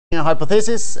a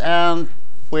hypothesis, and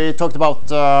we talked about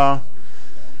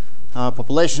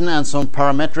population and some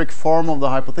parametric form of the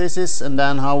hypothesis, and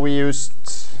then how we used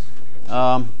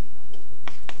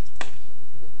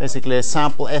basically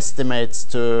sample estimates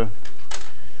to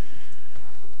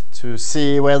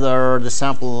see whether the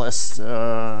sample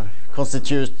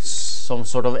constitutes some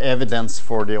sort of evidence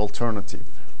for the alternative.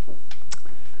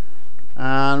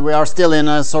 And we are still in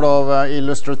a sort of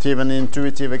illustrative and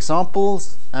intuitive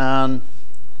examples, and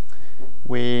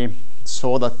we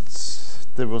saw that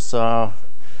there was a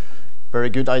very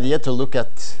good idea to look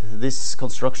at this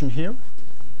construction here.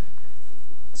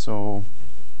 So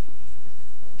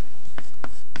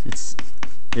it's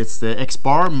the x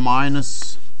bar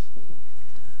minus,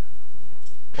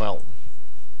 well,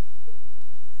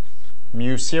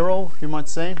 mu 0, you might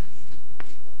say,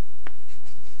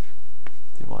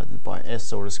 divided by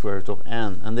s over the square root of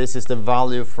n, and this is the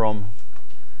value from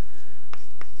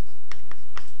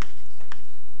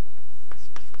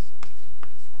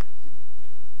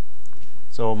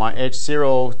so my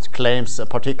h0 claims a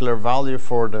particular value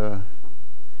for the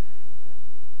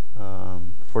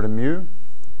mu.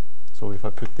 So if I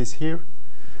put this here,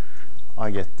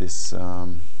 I get this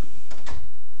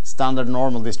standard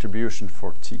normal distribution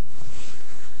for t.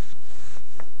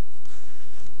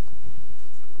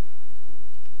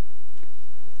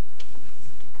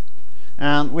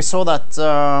 And we saw that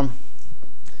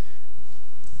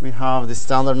we have the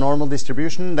standard normal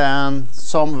distribution, then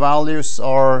some values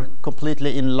are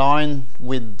completely in line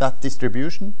with that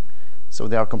distribution. So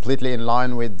they are completely in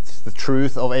line with the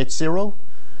truth of h0,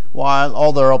 while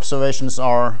other observations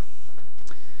are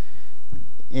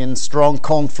in strong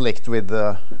conflict with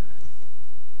the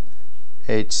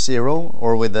h0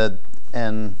 or with the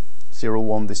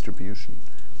n01 distribution.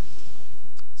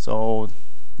 So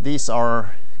these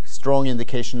are strong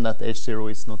indication that h0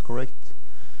 is not correct.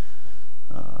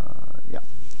 Yeah,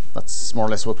 that's more or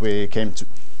less what we came to.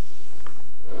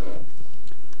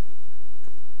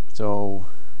 So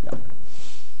yeah,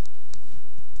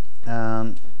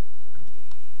 and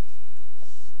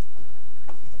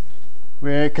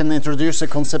we can introduce a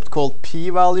concept called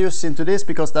p-values into this,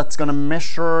 because that's going to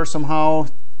measure somehow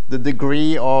the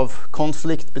degree of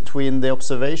conflict between the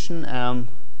observation and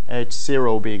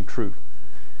h0 being true.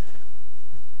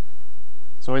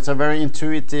 So it's a very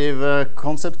intuitive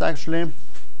concept, actually.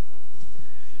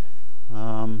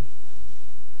 You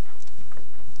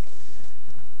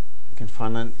can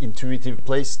find an intuitive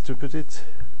place to put it.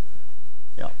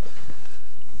 Yeah.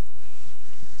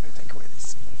 Let me take away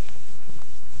this.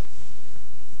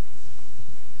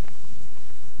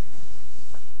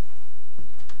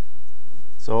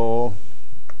 So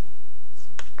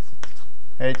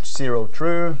h0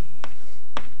 true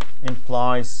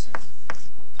implies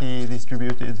t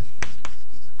distributed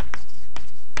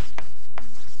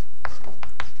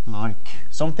like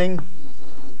something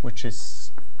which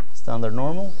is standard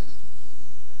normal,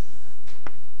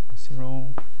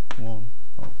 0, 1,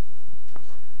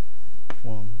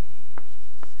 1,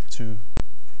 2,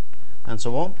 and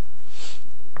so on.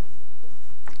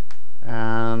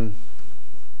 And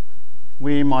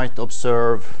we might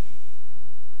observe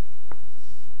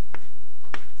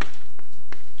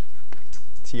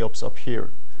t-ops up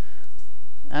here.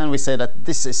 And we say that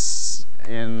this is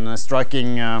in a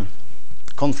striking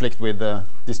conflict with the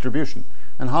distribution.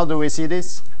 And how do we see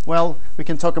this? Well, we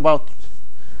can talk about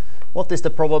what is the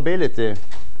probability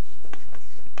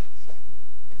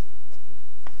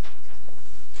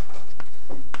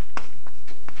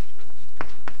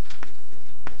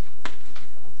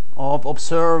of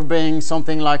observing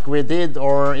something like we did,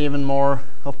 or even more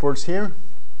upwards here.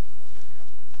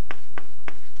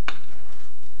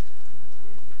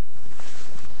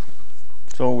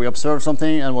 So we observe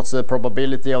something, and what's the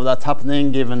probability of that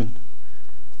happening given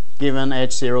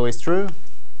h0 is true?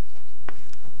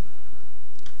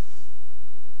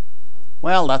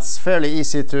 Well, that's fairly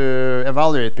easy to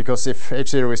evaluate, because if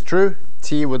h0 is true,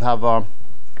 t would have a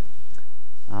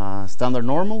standard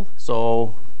normal.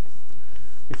 So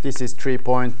if this is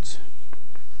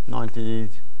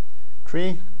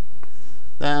 3.93,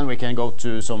 then we can go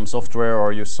to some software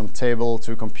or use some table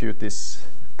to compute this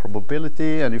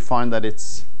probability, and you find that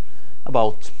it's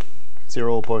about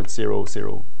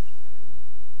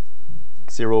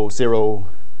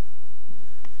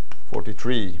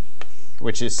 0.000043,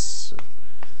 which is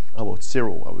about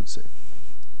 0, I would say.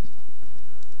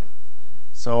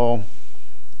 So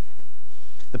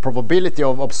the probability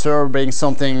of observing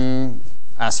something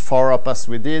as far up as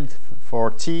we did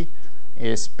for t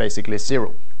is basically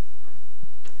 0,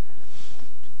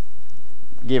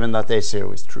 given that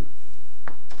h0 is true.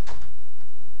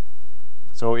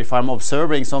 So if I'm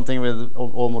observing something with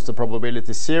almost a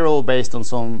probability 0 based on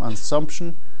some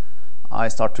assumption, I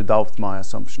start to doubt my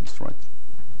assumptions, right?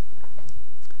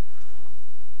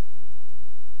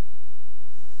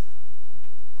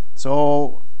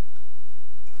 So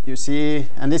you see,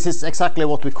 and this is exactly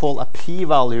what we call a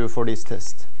p-value for this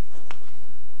test.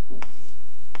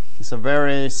 It's a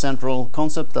very central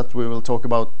concept that we will talk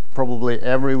about probably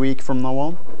every week from now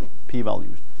on,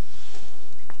 p-values.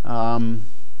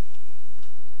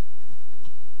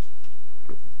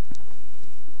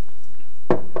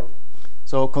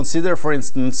 So consider, for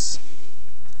instance,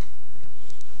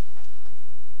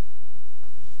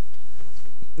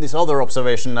 this other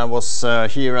observation that was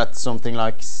here at something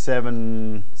like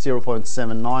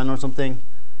 0.79 or something.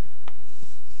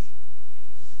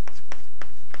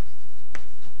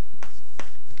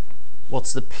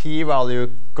 What's the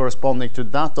p-value corresponding to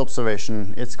that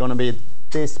observation? It's going to be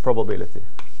this probability.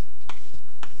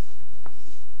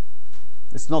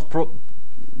 It's not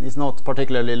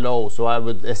particularly low, so I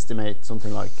would estimate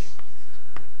something like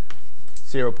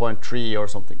 0.3 or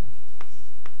something.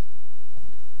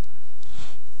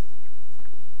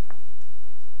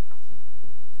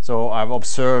 So I've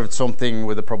observed something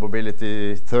with a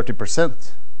probability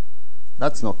 30%.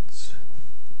 That's not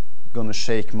going to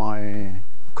shake my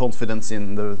confidence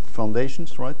in the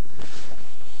foundations, right?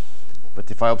 But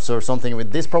if I observe something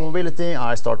with this probability,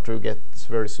 I start to get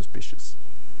very suspicious.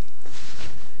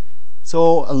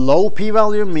 So a low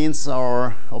p-value means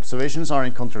our observations are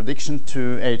in contradiction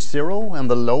to H0, and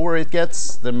the lower it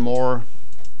gets, the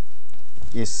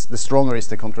stronger is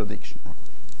the contradiction.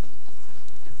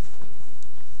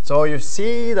 So you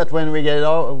see that when we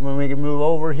move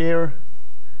over here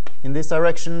in this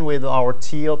direction with our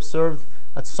t observed,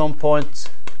 at some point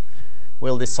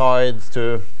we'll decide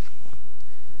to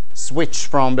switch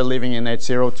from believing in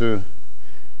H0 to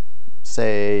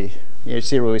say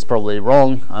H0 is probably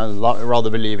wrong. I'd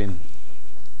rather believe in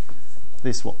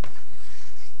this one.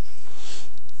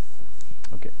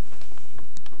 Okay.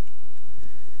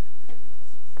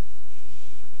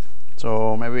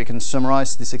 So maybe we can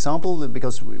summarize this example,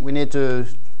 because we need to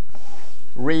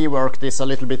rework this a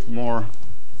little bit more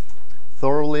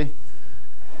thoroughly.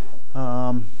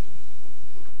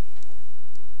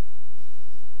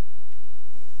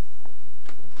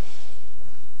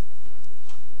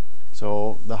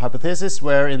 So the hypothesis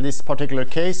were, in this particular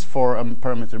case, for a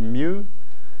parameter mu,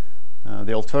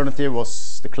 the alternative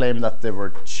was the claim that they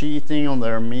were cheating on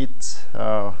their meet,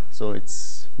 so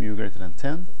it's mu greater than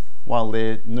 10, while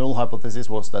the null hypothesis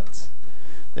was that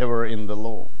they were in the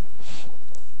law.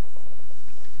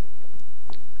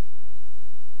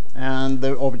 And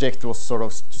the object was sort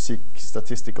of to seek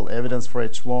statistical evidence for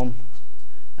H1,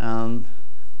 and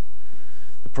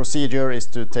the procedure is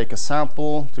to take a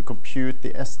sample to compute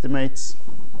the estimates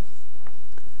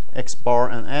x bar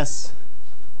and s.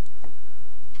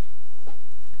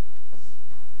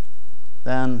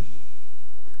 Then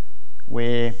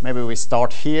maybe we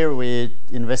start here, we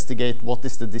investigate what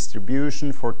is the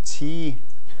distribution for t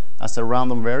as a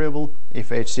random variable if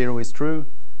H0 is true.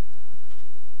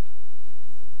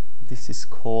 This is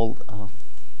called a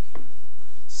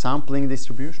sampling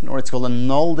distribution, or it's called a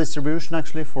null distribution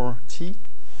actually for t.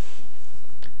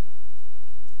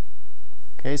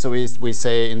 Okay, so we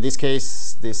say in this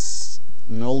case this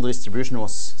null distribution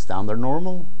was standard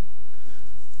normal.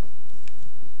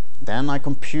 Then I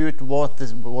compute what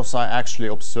was I actually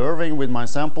observing with my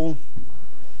sample,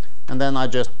 and then I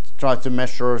just try to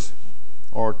measure,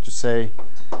 or to say,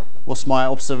 was my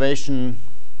observation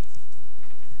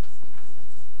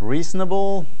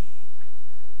reasonable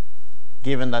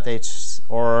given that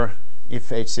if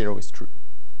H0 is true.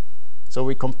 So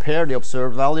we compare the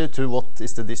observed value to what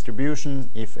is the distribution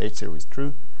if H0 is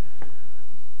true,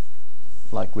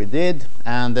 like we did,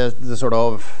 and the sort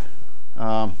of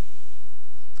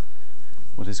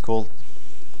what is called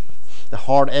the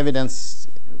hard evidence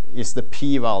is the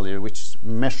p-value, which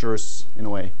measures in a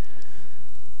way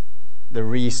the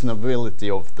reasonability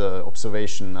of the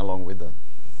observation along with the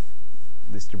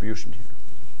distribution here.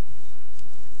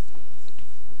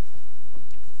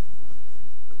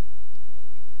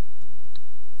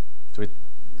 So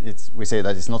we say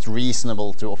that it's not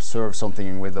reasonable to observe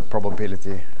something with a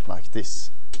probability like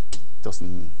this.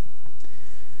 That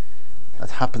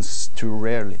happens too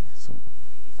rarely. So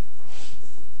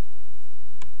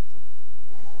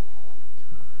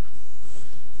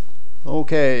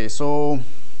okay, so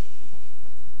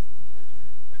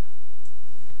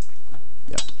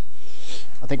yeah,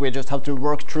 I think we just have to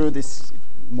work through this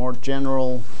more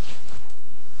general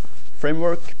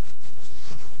framework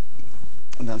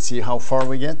and then see how far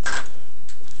we get.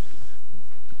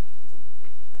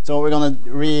 So we're going to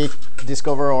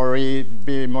rediscover or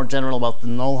be more general about the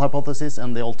null hypothesis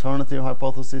and the alternative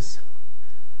hypothesis.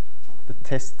 The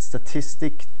test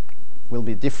statistic will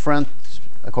be different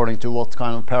according to what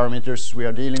kind of parameters we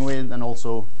are dealing with, and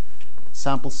also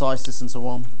sample sizes and so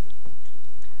on.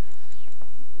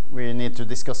 We need to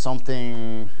discuss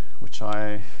something which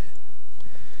I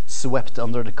swept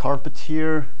under the carpet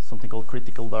here, something called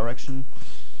critical direction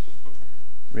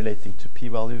relating to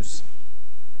p-values.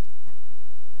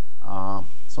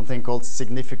 Something called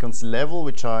significance level,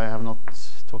 which I have not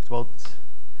talked about.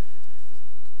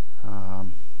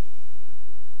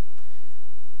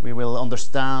 We will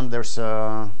understand there's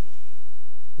the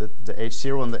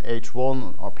H0 and the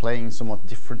H1 are playing somewhat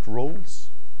different roles.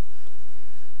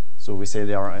 So we say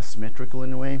they are asymmetrical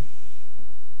in a way.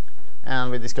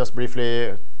 And we discussed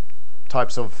briefly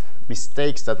types of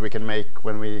mistakes that we can make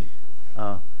when we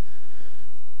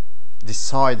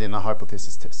decide in a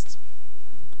hypothesis test.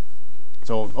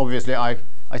 So obviously I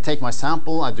take my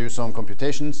sample, I do some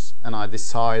computations, and I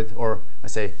decide, or I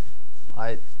say,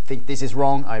 I think this is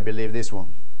wrong, I believe this one.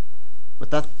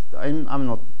 But that I'm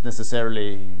not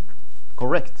necessarily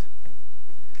correct.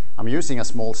 I'm using a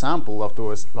small sample out of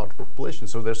a large population,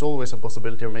 so there's always a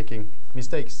possibility of making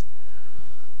mistakes.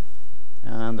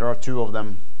 And there are two of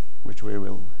them which we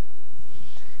will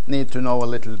need to know a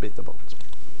little bit about.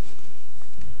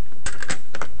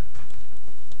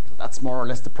 That's more or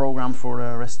less the program for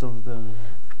the rest of the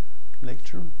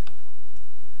lecture.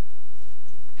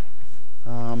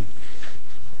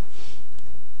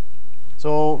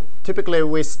 So typically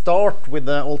we start with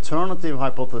the alternative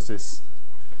hypothesis,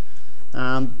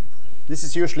 and this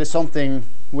is usually something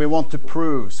we want to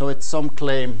prove. So it's some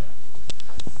claim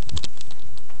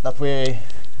that we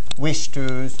wish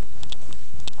to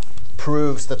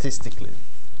prove statistically.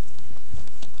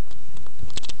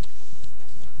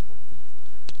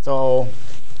 So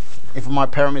if my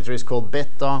parameter is called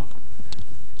beta,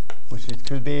 which it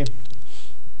could be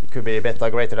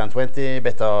beta greater than 20,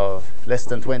 beta less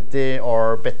than 20,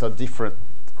 or beta different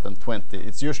than 20.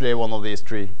 It's usually one of these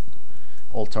three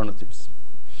alternatives.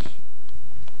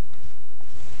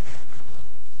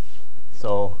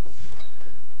 So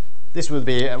this would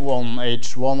be one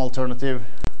H1 alternative.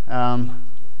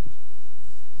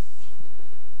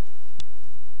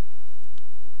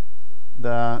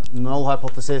 The null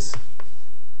hypothesis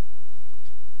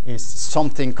is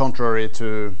something contrary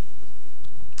to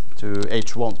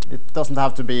H1. It doesn't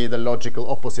have to be the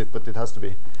logical opposite, but it has to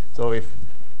be. So if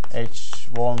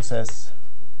H1 says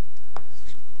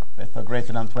beta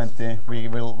greater than 20, we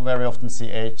will very often see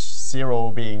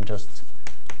H0 being just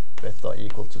beta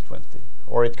equal to 20.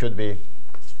 Or it could be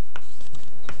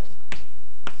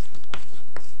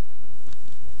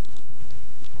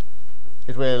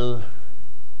it will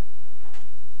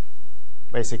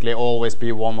basically always be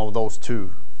one of those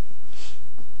two.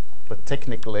 But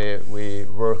technically we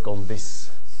work on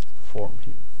this form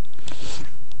here.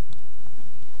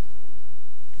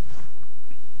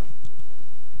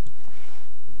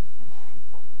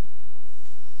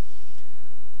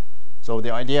 So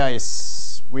the idea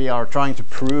is we are trying to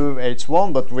prove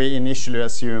H1, but we initially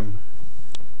assume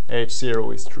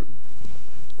H0 is true.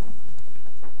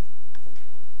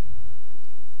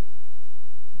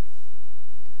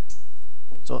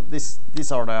 So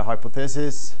these are the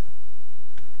hypotheses,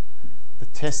 the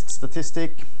test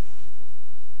statistic.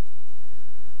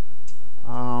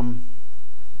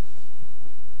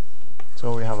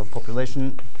 So we have a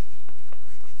population,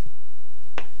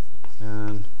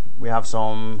 and we have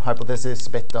some hypothesis,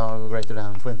 beta greater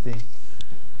than 20,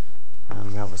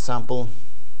 and we have a sample.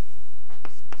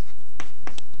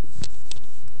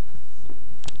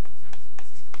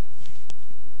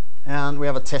 And we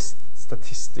have a test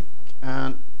statistic.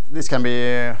 And this can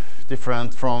be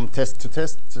different from test to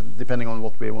test, depending on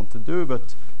what we want to do,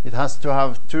 but it has to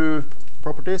have two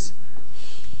properties.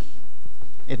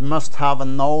 It must have a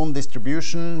known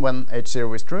distribution when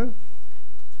H0 is true,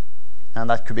 and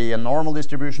that could be a normal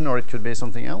distribution or it could be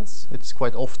something else. It's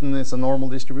quite often it's a normal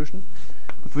distribution,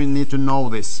 but we need to know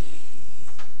this.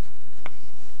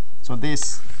 So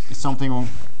this is something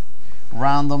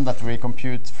random that we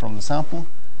compute from the sample,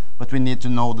 but we need to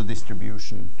know the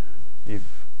distribution if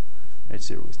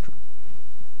H0 is true.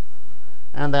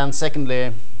 And then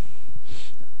secondly,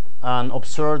 an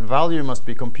observed value must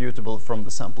be computable from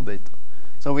the sample data.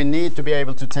 So we need to be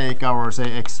able to take our, say,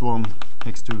 x1,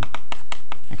 x2,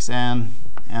 xn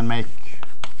and make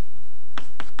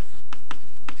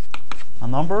a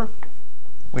number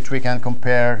which we can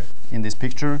compare in this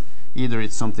picture. Either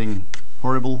it's something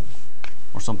horrible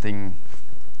or something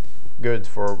good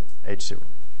for H0.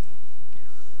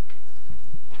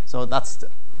 So that's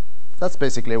That's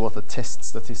basically what a test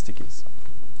statistic is.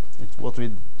 It's what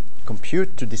we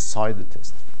compute to decide the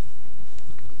test.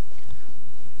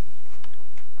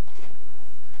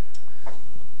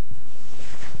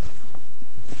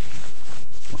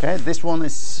 Okay, this one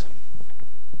is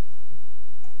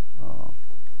I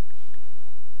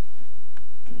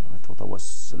thought that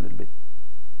was a little bit,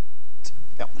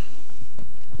 yeah.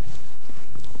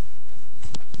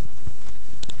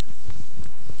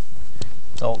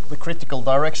 So the critical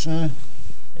direction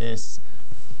is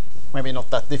maybe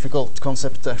not that difficult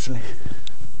concept actually.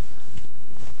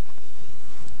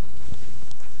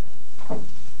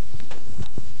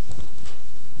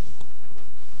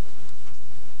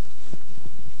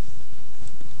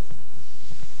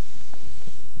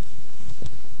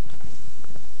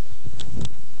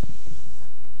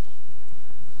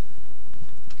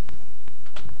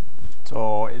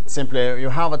 So it's simply you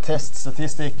have a test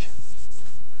statistic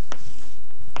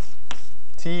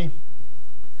T,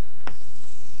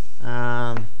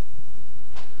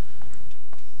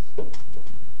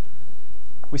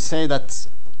 we say that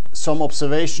some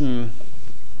observation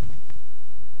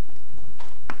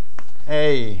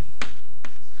A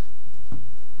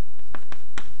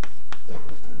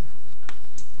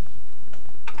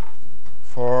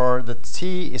for the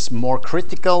T is more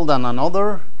critical than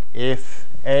another if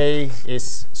A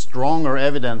is stronger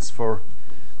evidence for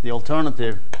the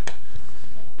alternative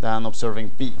than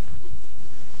observing B.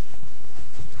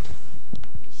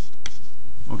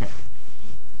 Okay.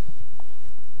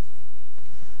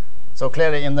 So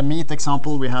clearly in the meat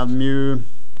example we had mu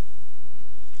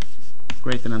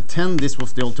greater than 10. This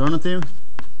was the alternative.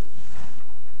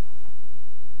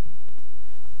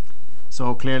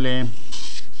 So clearly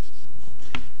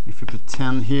if you put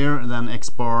 10 here, then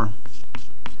X bar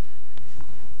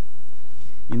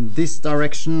in this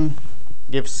direction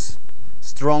gives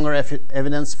stronger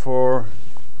evidence for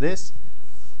this.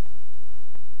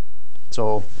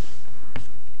 So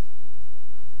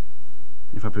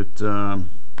if I put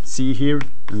C here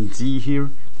and D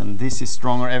here, then this is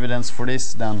stronger evidence for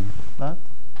this than that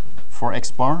for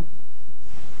X bar.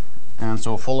 And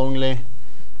so followingly,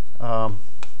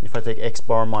 if I take X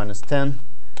bar minus 10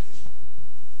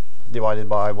 divided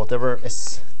by whatever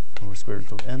S over square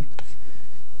root of n,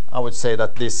 I would say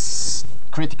that this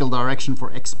critical direction for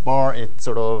X bar, it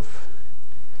sort of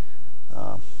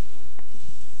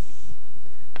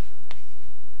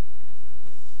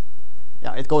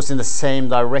yeah, it goes in the same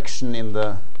direction in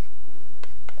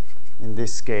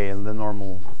this scale, the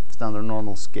normal standard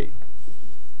normal scale.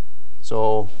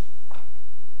 So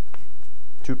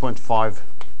 2.5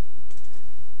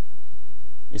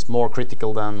 is more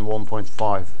critical than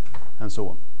 1.5 and so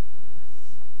on.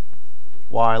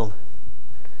 While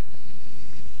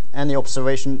any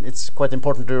observation, it's quite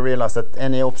important to realize that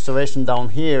any observation down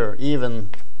here, even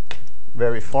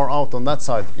very far out on that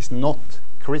side, is not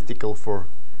critical for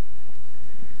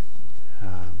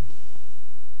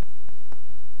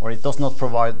or it does not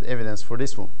provide evidence for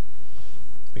this one,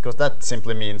 because that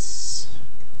simply means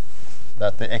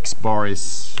that the X bar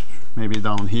is maybe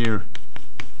down here,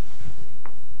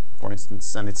 for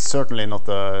instance, and it's certainly not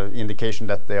an indication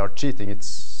that they are cheating.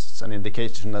 It's an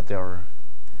indication that they are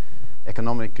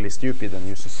economically stupid and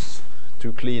uses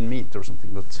too clean meat or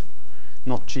something, but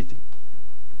not cheating.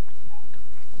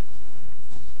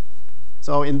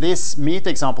 So in this meat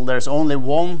example, there's only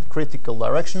one critical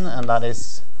direction, and that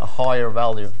is a higher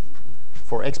value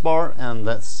for X bar, and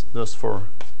that's thus for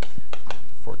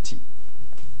T.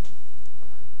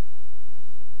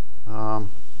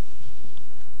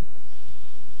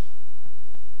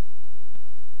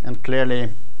 And clearly,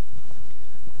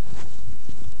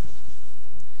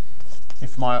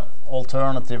 if my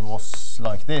alternative was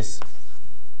like this,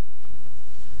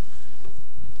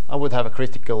 I would have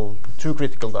two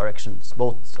critical directions,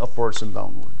 both upwards and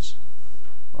downwards,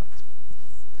 right,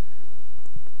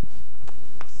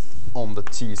 on the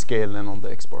T scale and on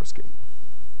the X bar scale.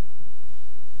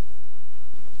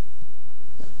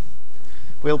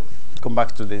 We'll come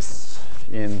back to this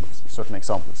in certain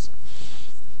examples.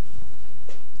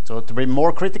 So to be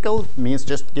more critical means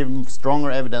just give stronger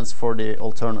evidence for the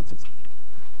alternative.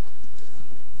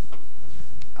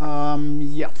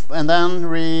 Yeah, and then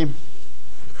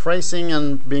rephrasing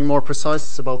and being more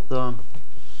precise about the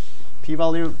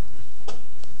p-value.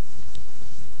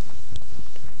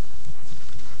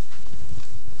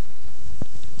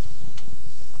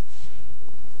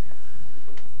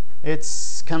 It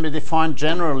can be defined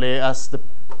generally as the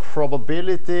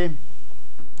probability.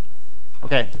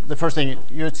 Okay, the first thing,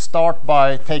 you start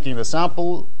by taking the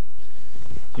sample.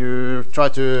 You try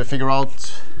to figure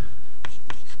out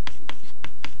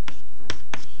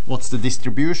what's the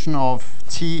distribution of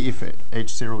t if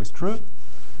h0 is true,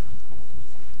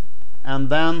 and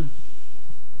then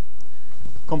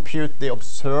compute the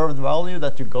observed value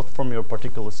that you got from your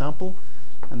particular sample,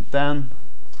 and then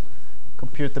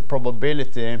compute the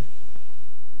probability.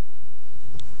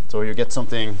 So you get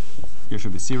something, here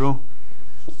should be 0.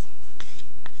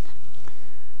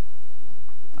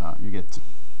 You get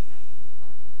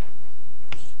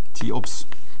t ops.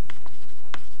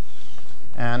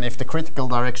 And if the critical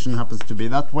direction happens to be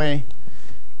that way,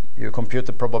 you compute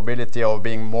the probability of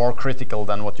being more critical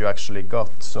than what you actually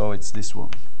got. So it's this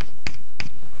one.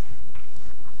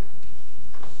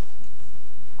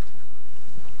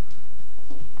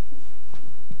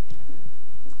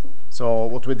 So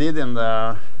what we did in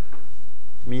the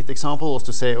meat example was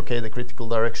to say, okay, the critical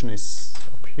direction is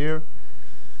up here.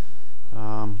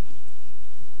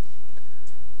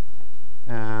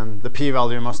 And the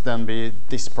p-value must then be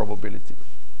this probability.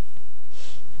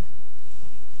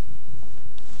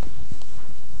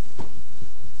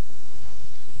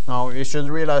 Now you should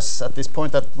realize at this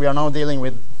point that we are now dealing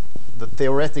with the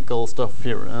theoretical stuff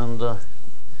here, and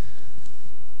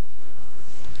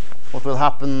what will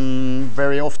happen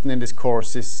very often in this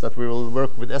course is that we will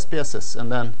work with SPSS,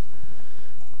 and then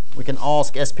we can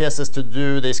ask SPSS to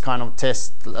do this kind of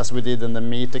test as we did in the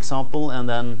meat example, and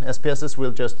then SPSS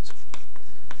will just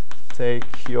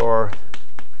take your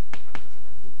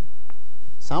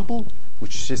sample,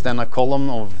 which is then a column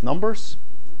of numbers,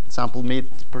 sample meat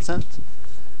 %.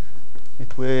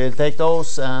 It will take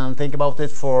those and think about it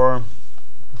for a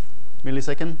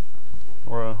millisecond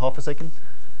or a half a second,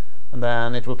 and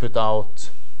then it will put out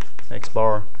x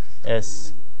bar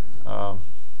s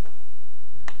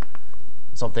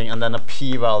something, and then a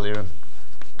p-value.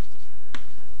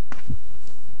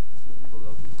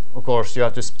 Of course, you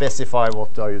have to specify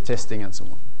what are you testing and so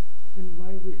on. Then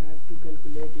why we have to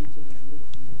calculate each and everything?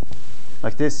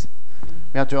 Like this?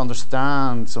 We have to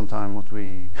understand sometime what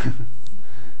we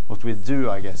what we do,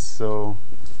 I guess. So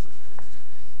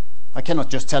I cannot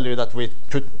just tell you that we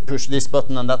push this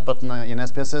button and that button in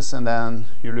SPSS, and then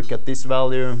you look at this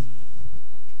value,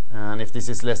 and if this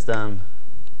is less than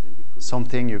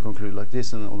something, you conclude like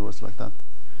this, and otherwise like that.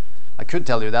 I could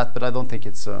tell you that, but I don't think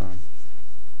it's a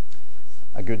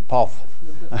good path.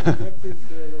 But the subject is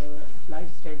flight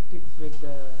statistics with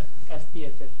the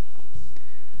SPSS.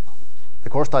 The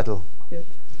course title? Yes.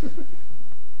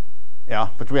 Yeah,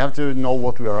 but we have to know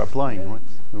what we are applying, yes. Right?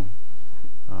 So,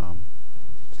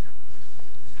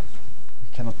 we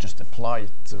cannot just apply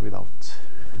it without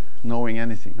knowing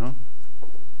anything, huh?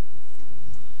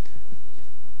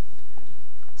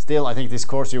 Still, I think this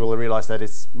course you will realize that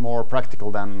it's more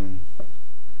practical than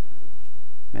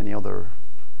many other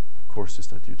courses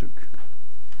that you took,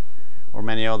 or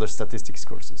many other statistics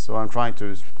courses. So I'm trying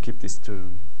to keep this to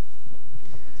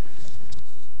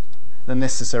the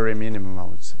necessary minimum, I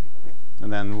would say.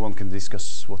 And then one can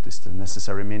discuss what is the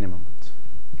necessary minimum. But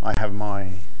I have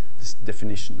my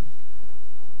definition.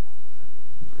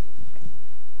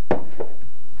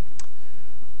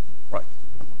 Right.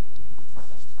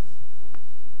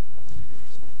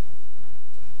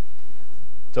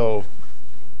 So,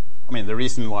 I mean, the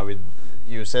reason why we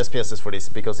use SPSS for this is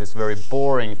because it's very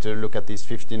boring to look at these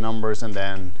 50 numbers and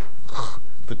then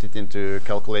put it into a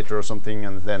calculator or something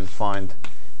and then find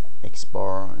x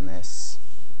bar and s.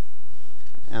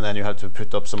 And then you have to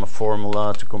put up some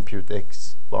formula to compute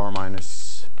x bar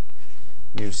minus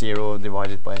mu0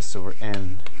 divided by s over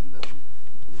n.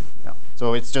 Yeah.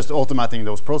 So it's just automating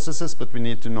those processes, but we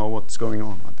need to know what's going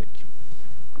on, I think.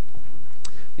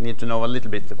 We need to know a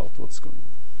little bit about what's going on.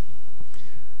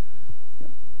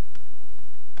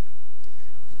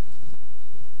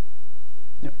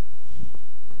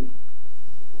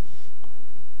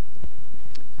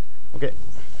 Okay.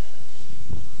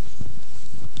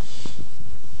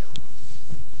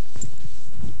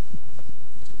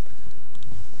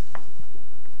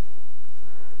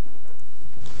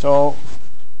 So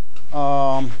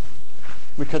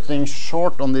we're cutting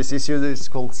short on this issue. This is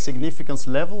called significance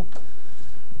level.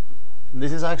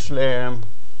 This is actually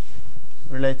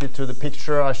related to the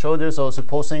picture I showed you. So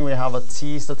supposing we have a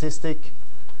t statistic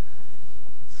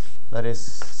that is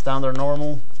standard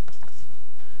normal.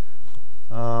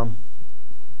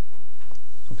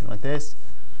 Something like this.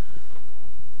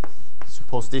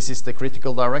 Suppose this is the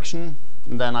critical direction,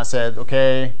 and then I said,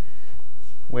 okay,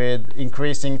 with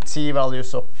increasing t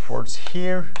values upwards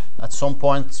here, at some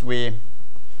point I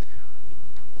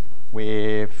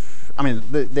mean,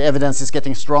 the evidence is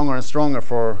getting stronger and stronger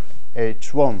for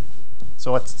H1.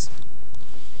 So at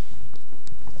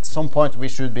some point we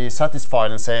should be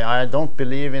satisfied and say, I don't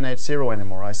believe in H0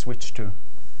 anymore. I switch to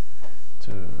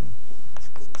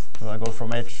So I go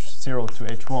from H0 to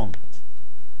H1.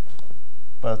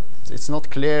 But it's not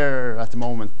clear at the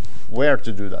moment where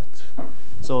to do that.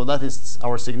 So that is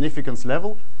our significance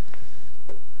level.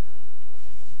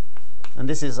 And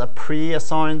this is a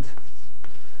pre-assigned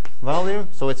value,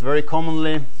 so it's very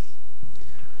commonly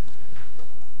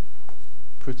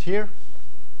put here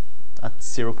at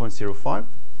 0.05.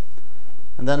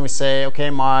 And then we say, okay,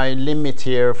 my limit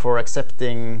here for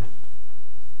accepting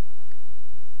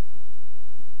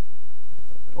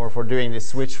or for doing this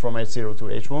switch from H0 to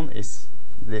H1 is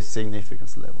this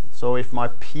significance level. So if my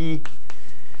P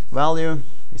value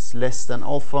is less than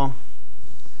alpha,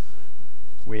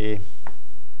 we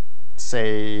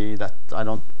say that I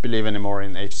don't believe anymore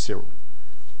in H0.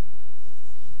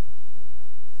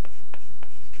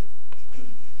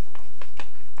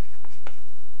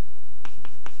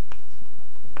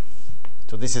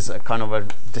 So this is a kind of a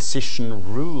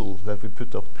decision rule that we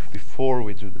put up before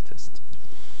we do the test.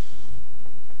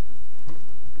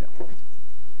 Yeah.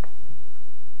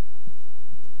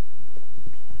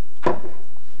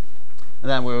 And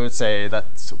then we would say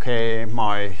that, okay,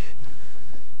 my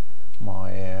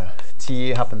T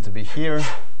happened to be here,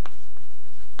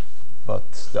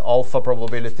 but the alpha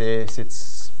probability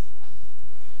sits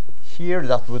here.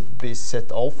 That would be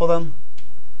set alpha then.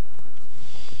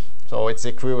 So it's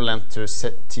equivalent to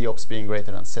set T ops being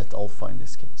greater than set alpha in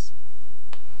this case.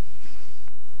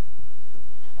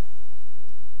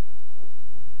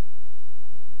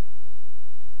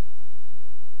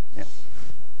 Yeah.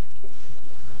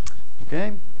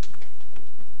 Okay.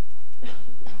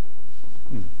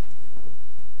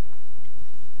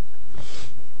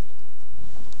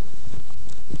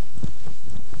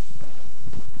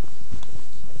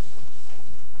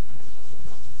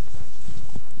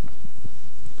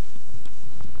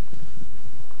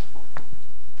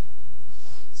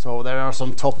 So there are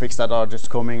some topics that are just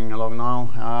coming along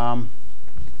now.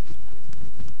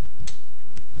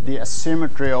 The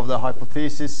asymmetry of the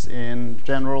hypothesis in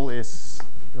general is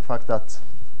the fact that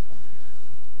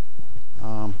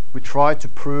we try to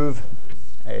prove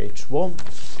H1.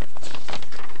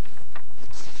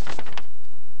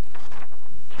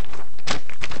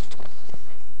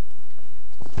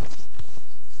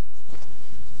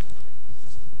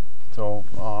 So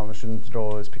we shouldn't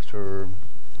draw this picture.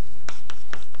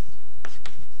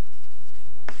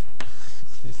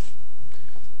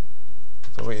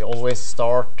 So we always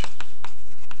start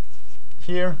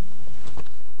here.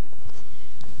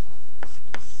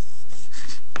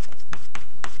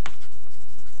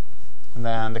 And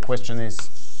then the question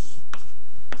is,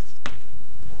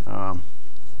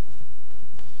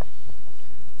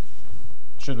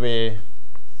 should we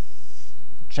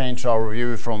change our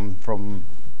view from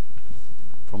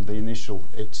the initial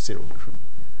H0?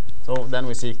 So then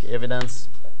we seek evidence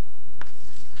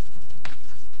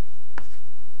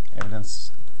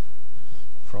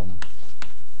from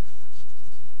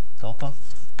delta,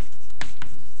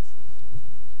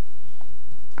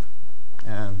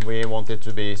 and we want it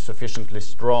to be sufficiently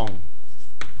strong,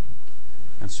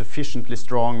 and sufficiently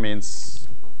strong means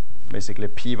basically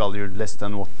p-value less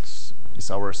than what is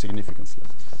our significance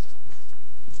level.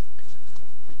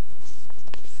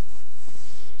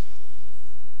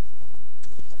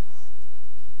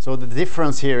 So the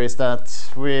difference here is that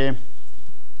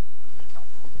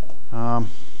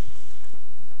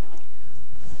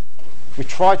we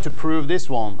try to prove this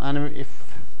one, and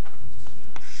if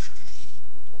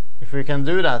we can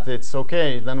do that, it's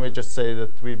okay. Then we just say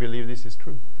that we believe this is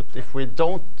true. But if we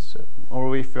don't,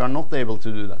 or if we are not able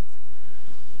to do that,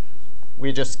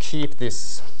 we just keep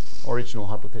this original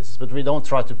hypothesis, but we don't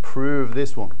try to prove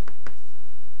this one.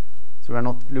 So we are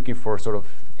not looking for sort of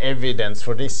evidence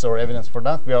for this or evidence for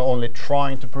that. We are only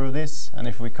trying to prove this, and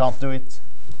if we can't do it,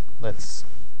 let's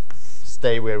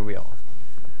stay where we are.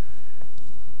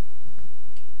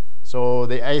 So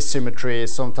the asymmetry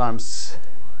is sometimes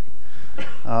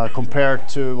compared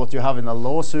to what you have in a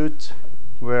lawsuit,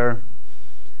 where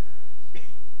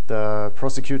the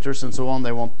prosecutors and so on,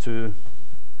 they want to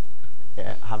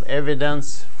have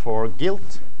evidence for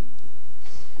guilt,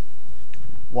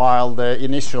 while the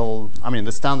initial,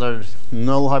 the standard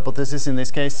null hypothesis in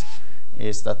this case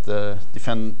is that the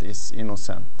defendant is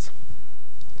innocent.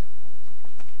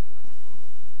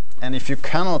 And if you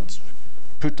cannot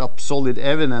put up solid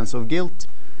evidence of guilt,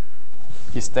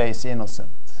 he stays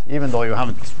innocent, even though you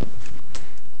haven't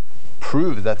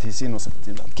proved that he's innocent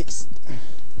in that case.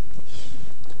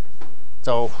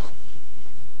 So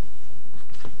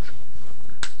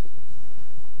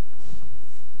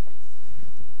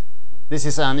this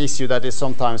is an issue that is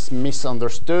sometimes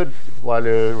misunderstood while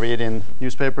you read in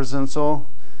newspapers and so,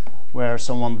 where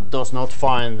someone does not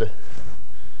find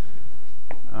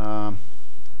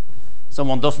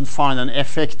someone doesn't find an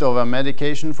effect of a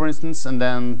medication, for instance, and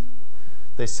then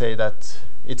they say that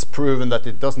it's proven that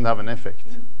it doesn't have an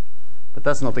effect. But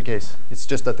that's not the case. It's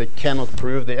just that they cannot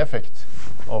prove the effect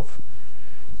of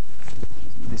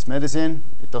this medicine.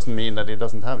 It doesn't mean that it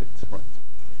doesn't have it, right?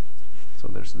 So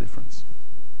there's a difference.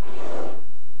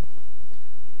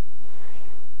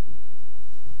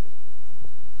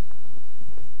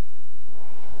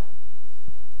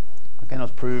 I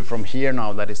cannot prove from here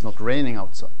now that it's not raining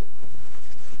outside.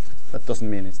 That doesn't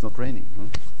mean it's not raining. Huh?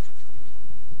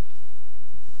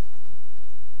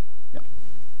 Yeah.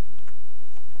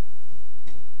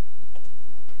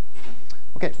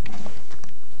 Okay.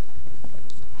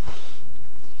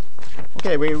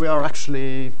 Okay, we are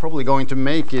actually probably going to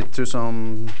make it to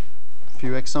some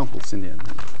few examples in the end.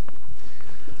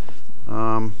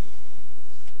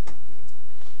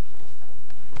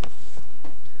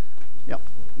 Yeah,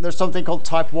 there's something called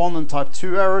type 1 and type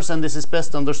 2 errors, and this is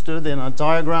best understood in a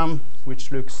diagram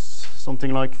which looks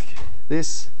something like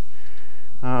this.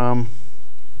 If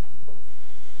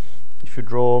you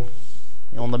draw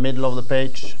on the middle of the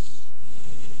page,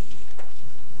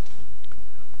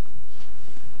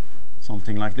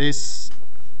 something like this,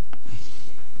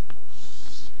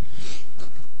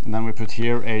 and then we put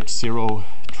here H0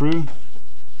 true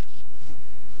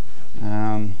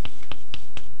and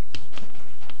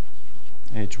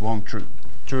H1 true.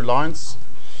 Two lines.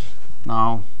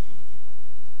 Now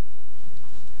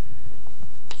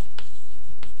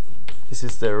this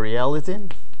is the reality.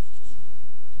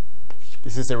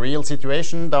 This is the real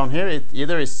situation down here. It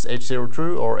either is H0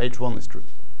 true or H1 is true.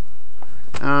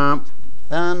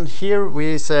 And here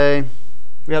we say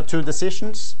we have two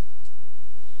decisions.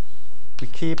 We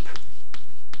keep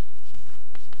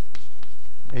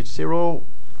H0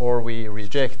 or we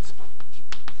reject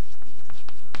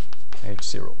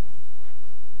H0.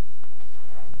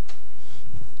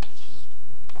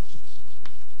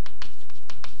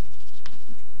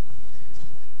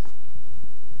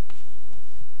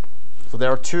 So there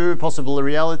are two possible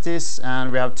realities,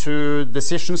 and we have two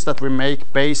decisions that we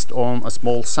make based on a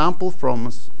small sample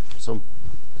from some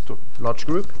large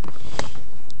group.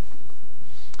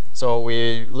 So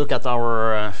we look at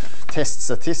our test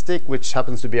statistic, which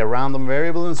happens to be a random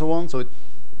variable and so on, so it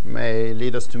may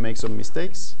lead us to make some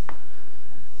mistakes.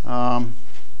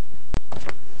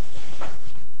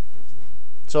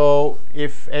 So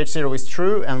if H0 is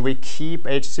true and we keep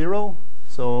H0,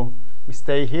 so we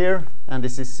stay here and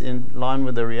this is in line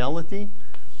with the reality,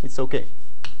 it's okay.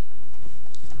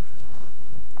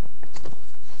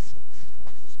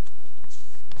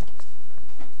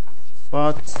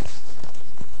 But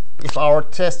if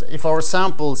our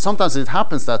sample, sometimes it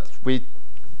happens that we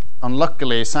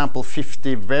unluckily sample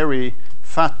 50 very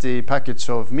fatty packets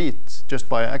of meat just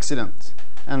by accident,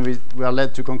 and we are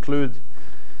led to conclude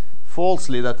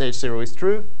falsely that H0 is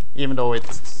true, even though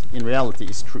it in reality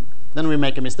is true. Then we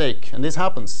make a mistake, and this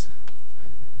happens,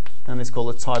 and it's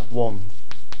called a type 1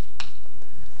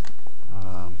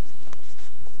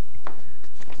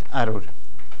 error.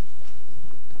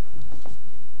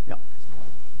 Yeah.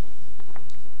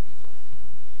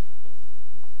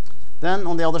 Then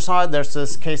on the other side, there's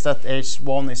this case that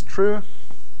H1 is true,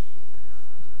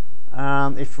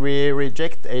 and if we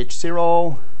reject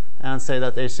H0 and say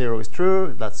that H0 is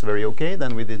true, that's very okay,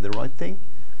 then we did the right thing.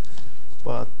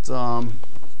 But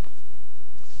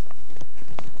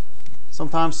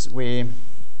sometimes we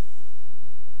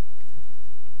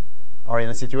are in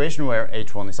a situation where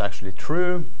H1 is actually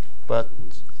true, but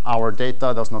our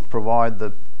data does not provide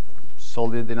the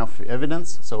solid enough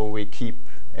evidence, so we keep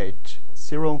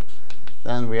H0,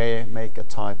 then we make a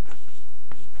type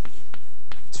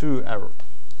 2 error.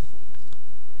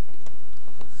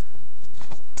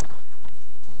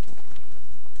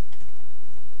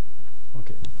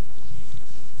 Okay.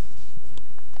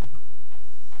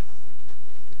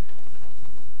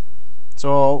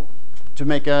 So to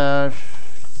make a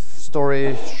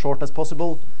story short as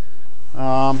possible,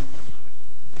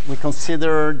 we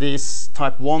consider these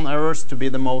type 1 errors to be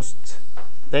the most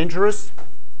dangerous.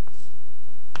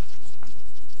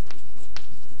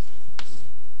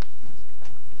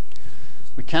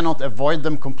 We cannot avoid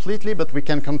them completely, but we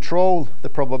can control the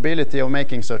probability of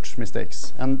making such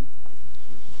mistakes. And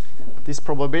this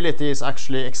probability is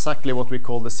actually exactly what we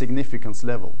call the significance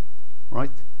level,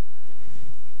 right?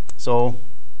 So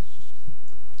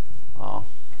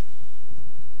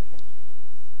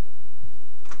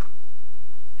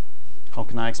how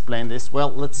can I explain this?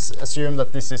 Well, let's assume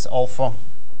that this is alpha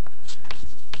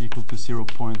equal to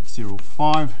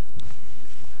 0.05,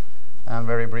 and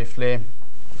very briefly,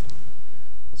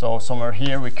 so somewhere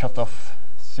here we cut off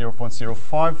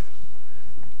 0.05,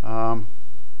 And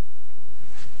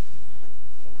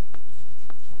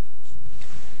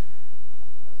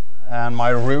my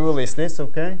rule is this,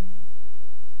 okay?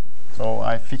 So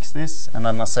I fix this, and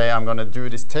then I say I'm going to do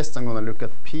this test. I'm going to look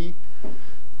at P.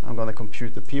 I'm going to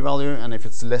compute the p-value, and if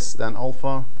it's less than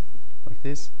alpha, like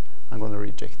this, I'm going to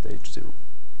reject H0.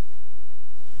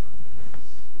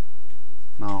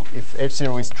 Now, if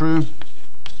H0 is true,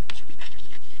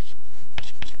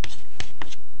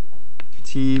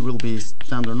 T will be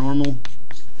standard normal.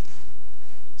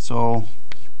 So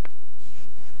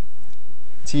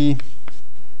T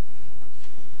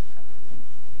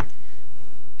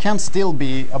can still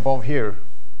be above here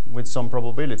with some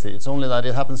probability. It's only that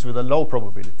it happens with a low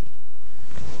probability.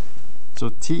 So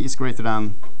T is greater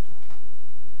than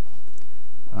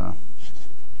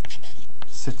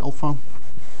set alpha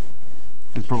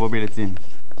with probability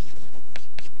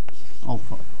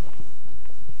alpha.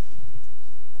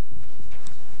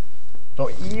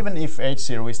 So even if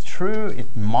H0 is true,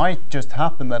 it might just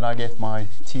happen that I get my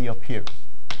T up here.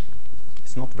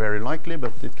 It's not very likely,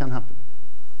 but it can happen.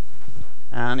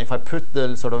 And if I put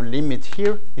the sort of limit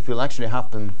here, it will actually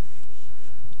happen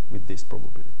with this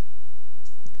probability.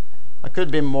 I could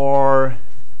be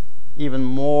even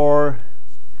more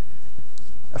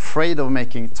afraid of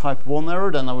making type 1 error.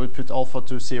 Then I would put alpha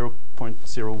to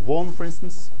 0.01, for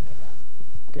instance.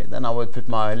 Okay, then I would put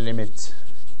my limit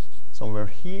somewhere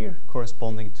here,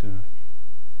 corresponding to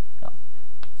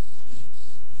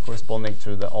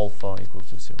the alpha equal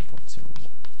to 0.01.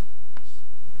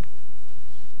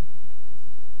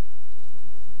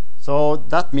 So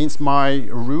that means my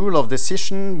rule of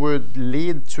decision would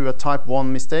lead to a type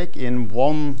 1 mistake in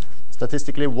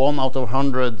statistically 1 out of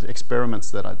 100 experiments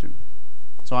that I do.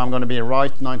 So I'm going to be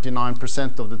right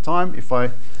 99% of the time if I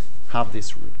have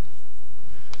this rule.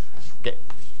 Okay.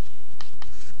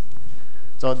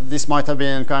 So this might have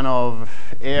been kind of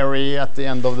airy at the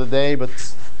end of the day, but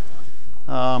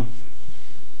I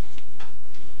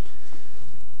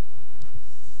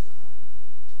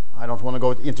don't want to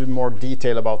go into more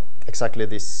detail about exactly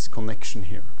this connection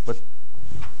here. But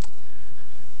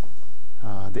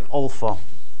the alpha,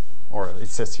 or it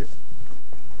says here,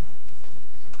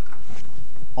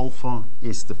 alpha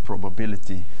is the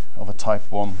probability of a type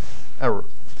 1 error.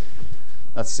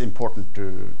 That's important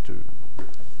to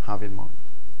have in mind.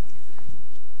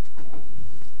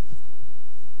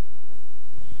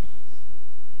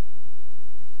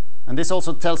 And this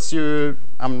also tells you,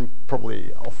 I'm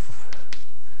probably off.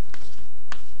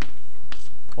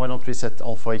 Why don't we set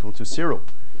alpha equal to 0?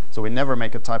 So we never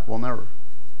make a type 1 error.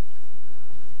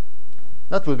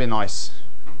 That would be nice.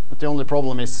 But the only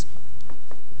problem is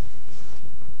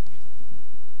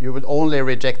you would only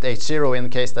reject H0 in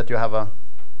case that you have a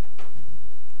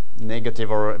negative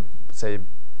or, say,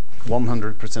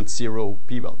 100% zero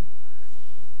p-value.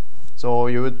 So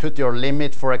you would put your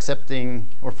limit for accepting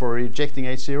or for rejecting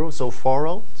H0 so far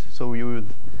out, so you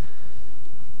would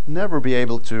never be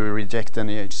able to reject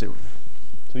any H0.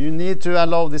 So you need to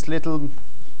allow this little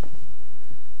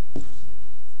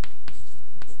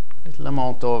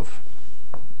amount of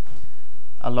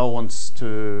allowance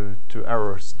to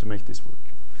errors to make this work.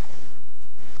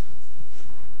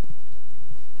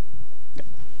 Yeah.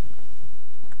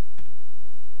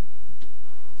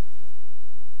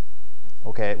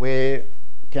 Okay, we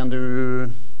can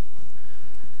do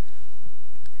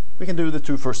the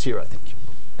two first here, I think.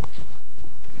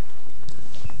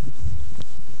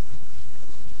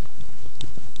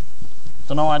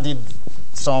 So now I did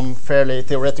some fairly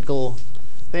theoretical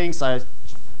things. I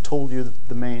told you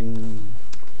the main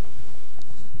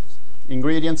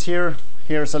ingredients here.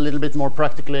 Here's a little bit more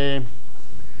practically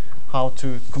how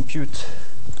to compute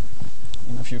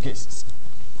in a few cases.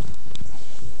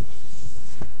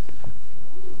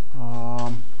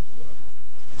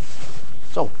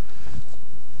 So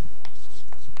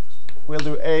we'll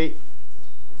do A,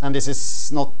 and this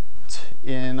is not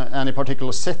in any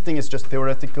particular setting, it's just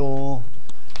theoretical.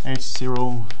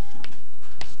 H0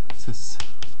 says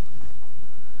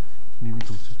mu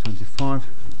equal to 25.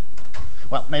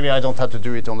 Well, maybe I don't have to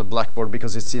do it on the blackboard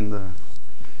because it's in the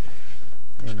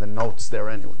notes there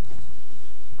anyway.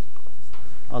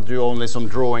 I'll do only some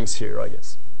drawings here, I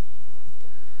guess.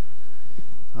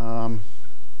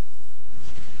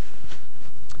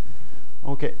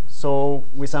 Okay, so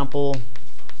we sample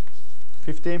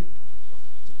 50.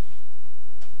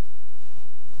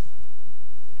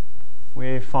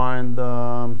 We find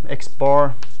x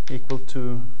bar equal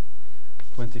to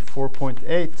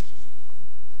 24.8,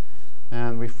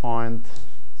 and we find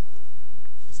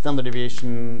standard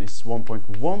deviation is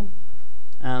 1.1,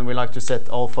 and we like to set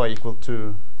alpha equal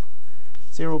to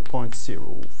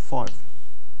 0.05.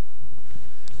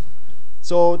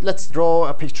 So let's draw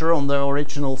a picture on the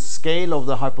original scale of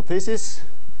the hypothesis.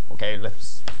 Okay,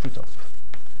 let's put up.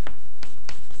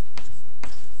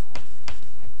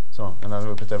 So, and then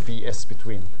we'll put a VS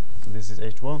between. So this is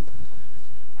H1.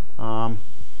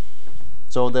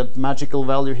 So the magical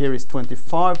value here is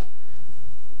 25.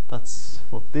 That's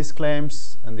what this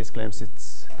claims, and this claims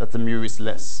it's that the mu is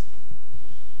less.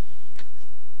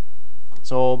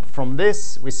 So from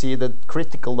this, we see that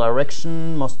critical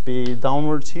direction must be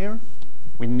downwards here.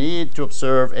 We need to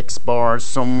observe x bar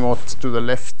somewhat to the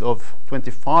left of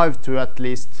 25 to at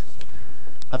least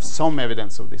have some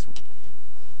evidence of this one.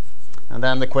 And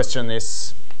then the question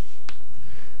is,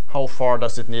 how far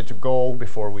does it need to go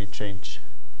before we change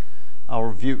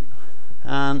our view?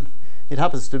 And it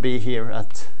happens to be here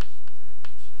at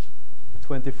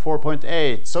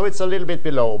 24.8, so it's a little bit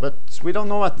below, but we don't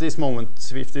know at this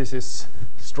moment if this is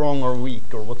strong or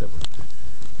weak or whatever.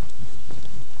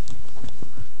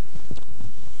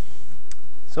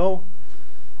 So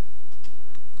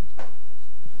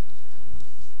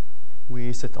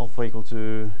we set alpha equal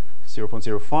to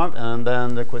 0.05, and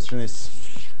then the question is,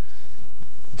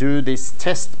 do this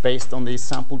test based on these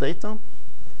sample data.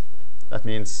 That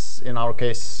means, in our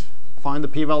case, find the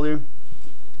p-value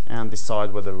and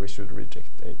decide whether we should reject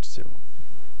H0.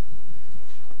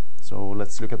 So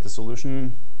let's look at the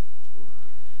solution.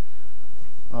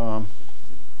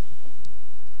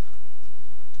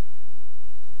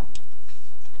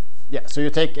 Yeah, so you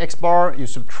take x bar, you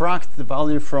subtract the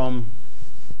value from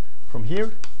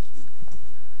here.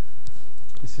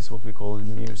 This is what we call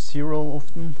mu0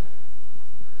 often.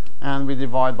 And we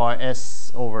divide by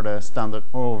s over the standard,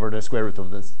 over the square root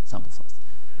of the sample size.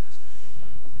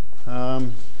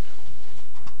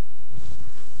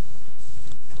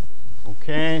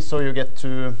 Okay, so you get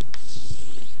to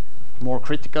more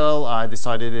critical. I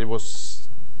decided it was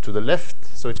to the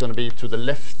left, so it's going to be to the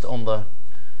left on the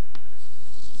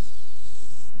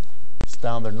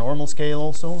standard normal scale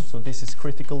also. So this is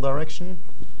critical direction.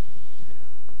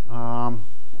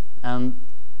 And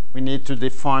we need to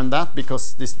define that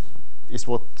because this is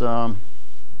what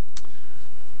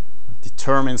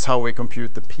determines how we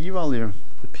compute the p-value.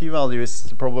 The p-value is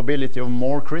the probability of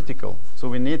more critical. So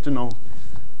we need to know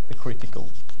the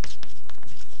critical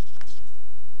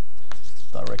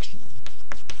direction.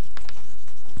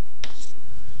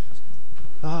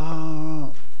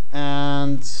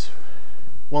 And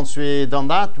once we've done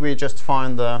that, we just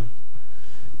find the,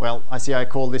 well, I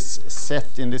call this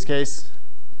set in this case.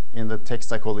 In the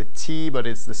text I call it t, but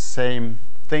it's the same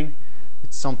thing.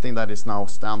 It's something that is now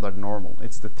standard normal.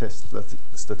 It's the test, that's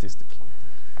the statistic.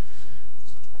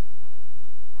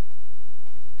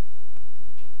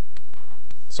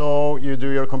 So you do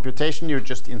your computation, you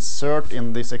just insert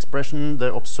in this expression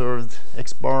the observed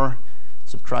x bar,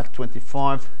 subtract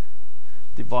 25,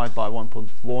 divide by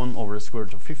 1.1 over the square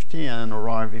root of 50, and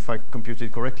arrive, if I compute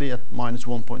it correctly, at minus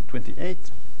 1.28.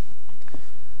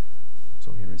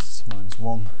 So here is minus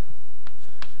 1,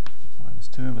 minus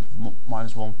 2, but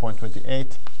minus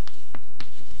 1.28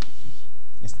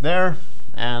 is there.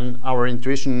 And our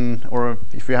intuition, or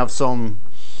if we have some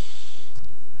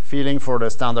feeling for the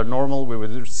standard normal, we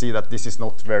would see that this is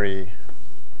not very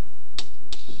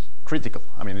critical.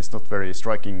 I mean, it's not very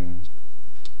striking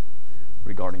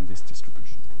regarding this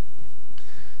distribution.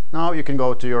 Now you can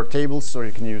go to your tables, or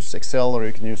you can use Excel, or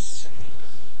you can use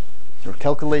your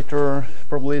calculator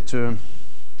probably to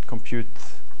compute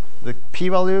the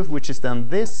p-value, which is then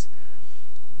this.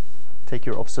 Take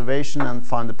your observation and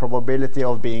find the probability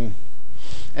of being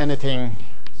anything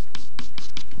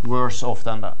worse off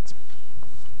than that.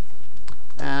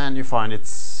 And you find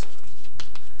it's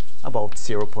about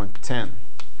 0.10.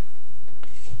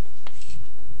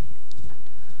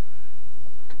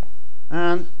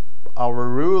 And our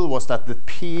rule was that the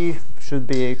p should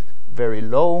be very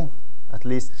low, at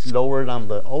least lower than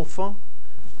the alpha,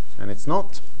 and it's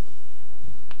not.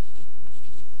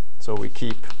 So we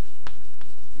keep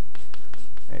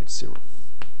H0.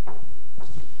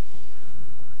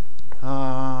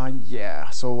 Yeah,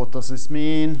 so what does this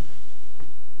mean?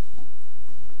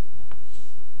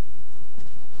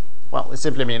 Well, it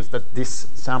simply means that this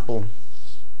sample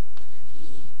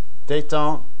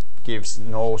data gives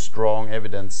no strong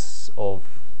evidence of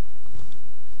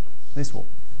this one.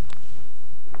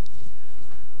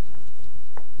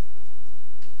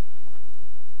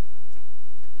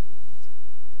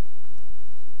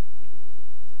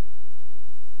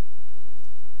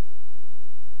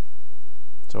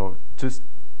 So to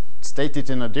state it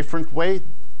in a different way,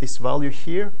 this value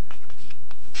here,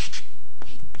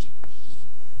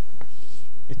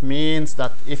 it means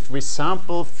that if we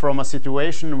sample from a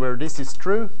situation where this is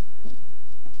true,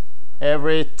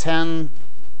 every 10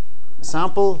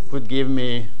 sample would give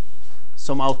me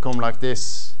some outcome like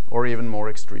this, or even more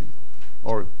extreme,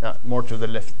 or more to the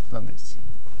left than this.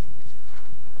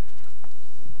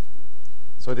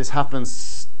 So this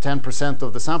happens 10%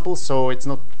 of the samples, so it's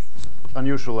not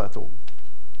unusual at all.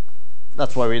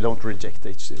 That's why we don't reject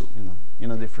H0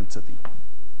 in a different setting.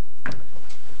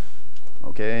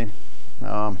 Okay.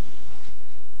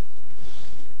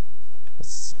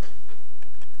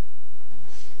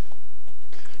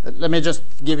 Let me just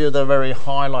give you the very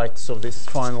highlights of this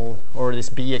final, or this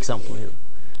B example here,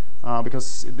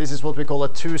 because this is what we call a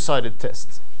two-sided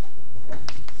test.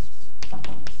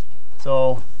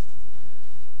 So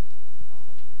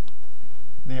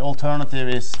the alternative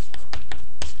is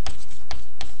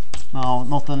now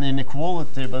not an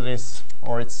inequality, but it's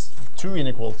two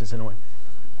inequalities in a way.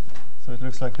 So it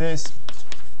looks like this.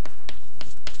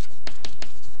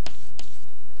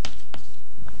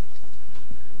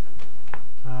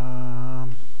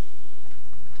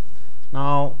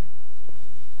 Now,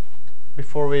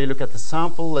 before we look at the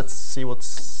sample, let's see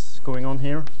what's going on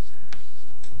here.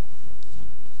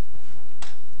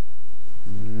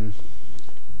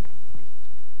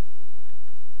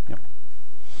 Yeah.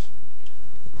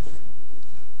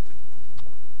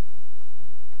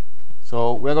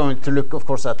 So we're going to look, of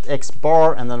course, at X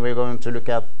bar, and then we're going to look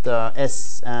at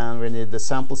S, and we need the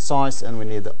sample size, and we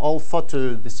need the alpha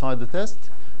to decide the test.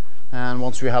 And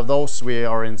once we have those, we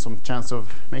are in some chance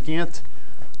of making it.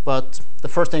 But the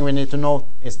first thing we need to note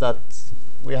is that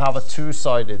we have a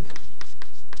two-sided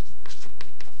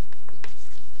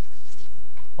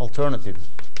alternative.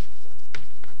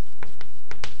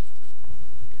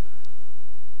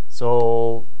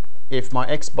 So if my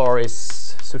X bar is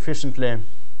sufficiently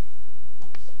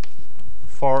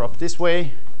far up this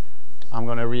way, I'm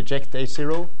going to reject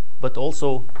H0, but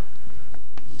also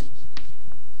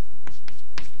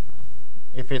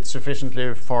if it's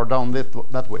sufficiently far down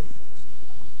that way.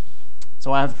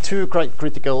 So I have two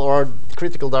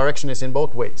critical direction is in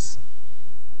both ways.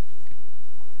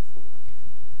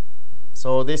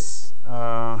 So this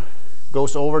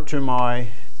goes over to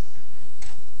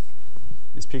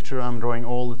this picture I'm drawing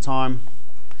all the time.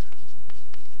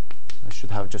 I should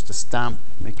have just a stamp,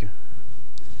 make a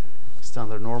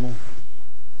standard normal.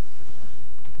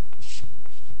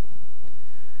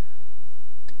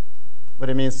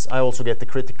 But it means I also get the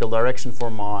critical direction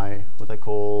for my, what I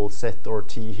call set or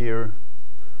T here.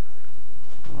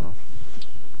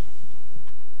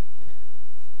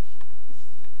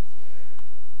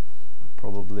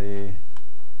 Probably,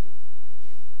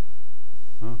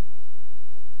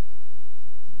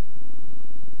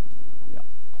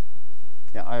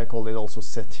 yeah, I call it also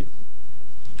set here.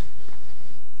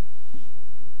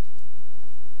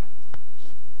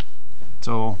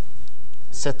 So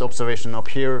set observation up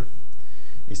here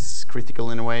is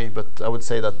critical in a way, but I would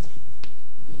say that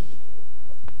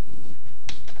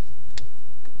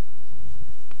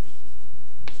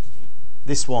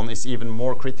this one is even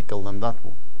more critical than that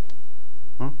one.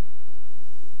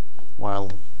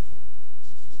 While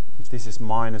if this is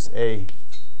minus A,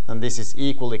 then this is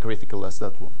equally critical as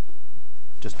that one,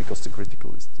 just because the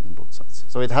critical is on both sides.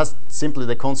 So it has simply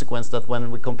the consequence that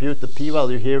when we compute the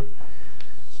p-value here,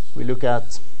 we look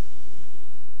at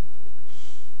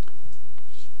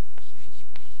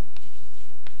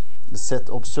the set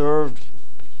observed,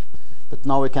 but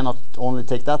now we cannot only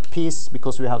take that piece,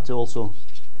 because we have to also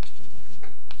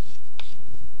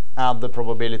add the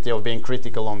probability of being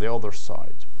critical on the other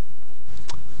side.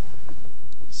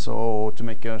 So to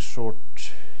make a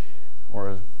short or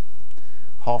a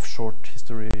half short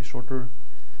history shorter,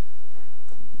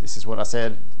 this is what I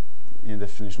said in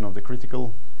definition of the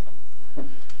critical.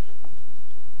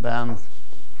 Then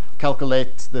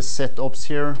calculate the set ops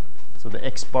here. So the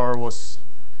X bar was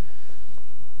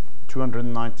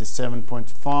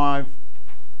 297.5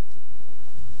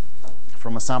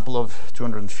 from a sample of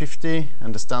 250,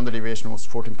 and the standard deviation was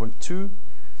 14.2,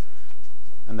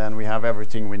 and then we have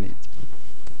everything we need.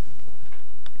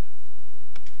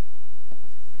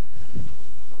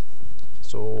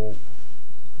 So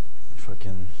if I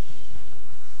can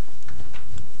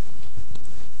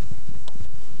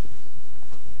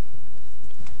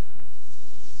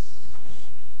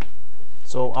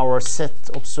so our set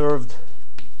observed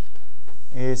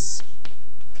is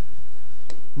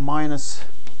minus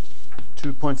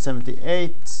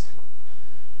 2.78.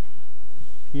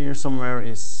 Here somewhere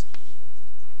is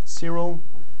 0,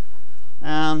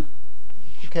 and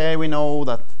okay, we know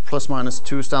that plus minus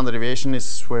 2 standard deviation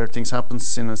is where things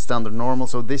happens in a standard normal,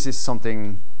 so this is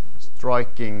something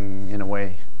striking in a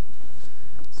way.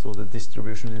 So the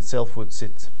distribution itself would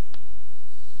sit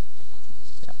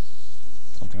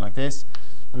something like this.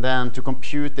 And then to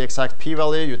compute the exact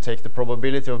p-value, you take the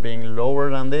probability of being lower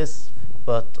than this,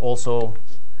 but also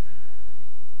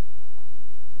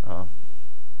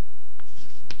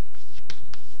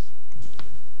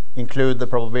include the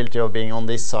probability of being on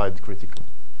this side critical.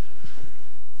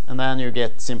 And then you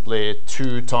get simply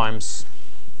 2 times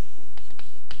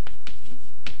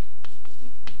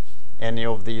any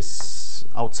of these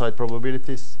outside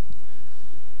probabilities.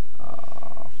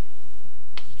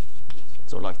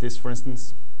 So like this, for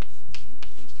instance.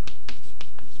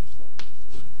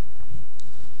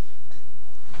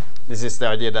 This is the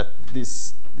idea that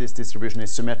this distribution is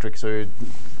symmetric, so you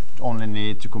only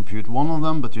need to compute one of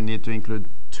them, but you need to include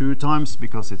 2 times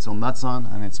because it's on that side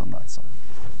and it's on that side.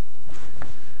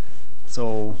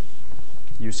 So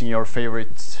using your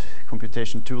favorite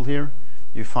computation tool here,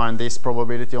 you find this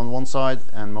probability on one side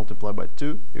and multiply by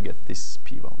 2, you get this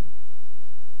p-value.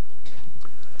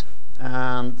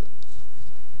 And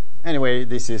anyway,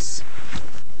 this is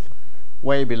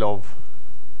way below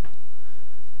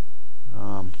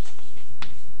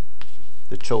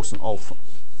the chosen alpha.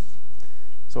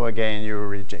 So again, you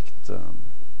reject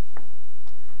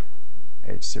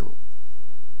H0.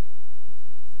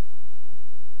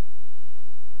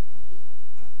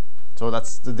 So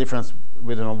that's the difference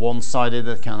with a one-sided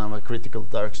that can have a critical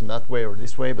direction that way or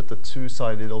this way, but the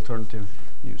two-sided alternative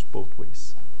use both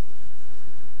ways.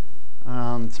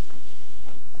 And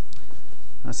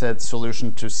I said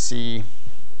solution to C.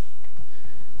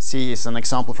 C is an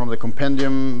example from the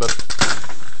compendium, but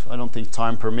I don't think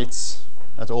time permits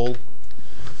at all.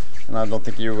 And I don't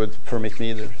think you would permit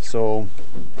me either. So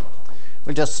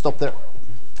we'll just stop there.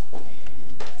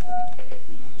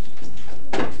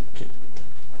 Okay.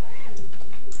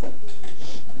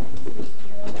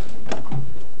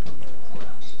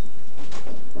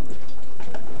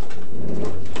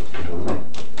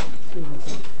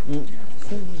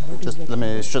 Just let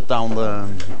me shut down the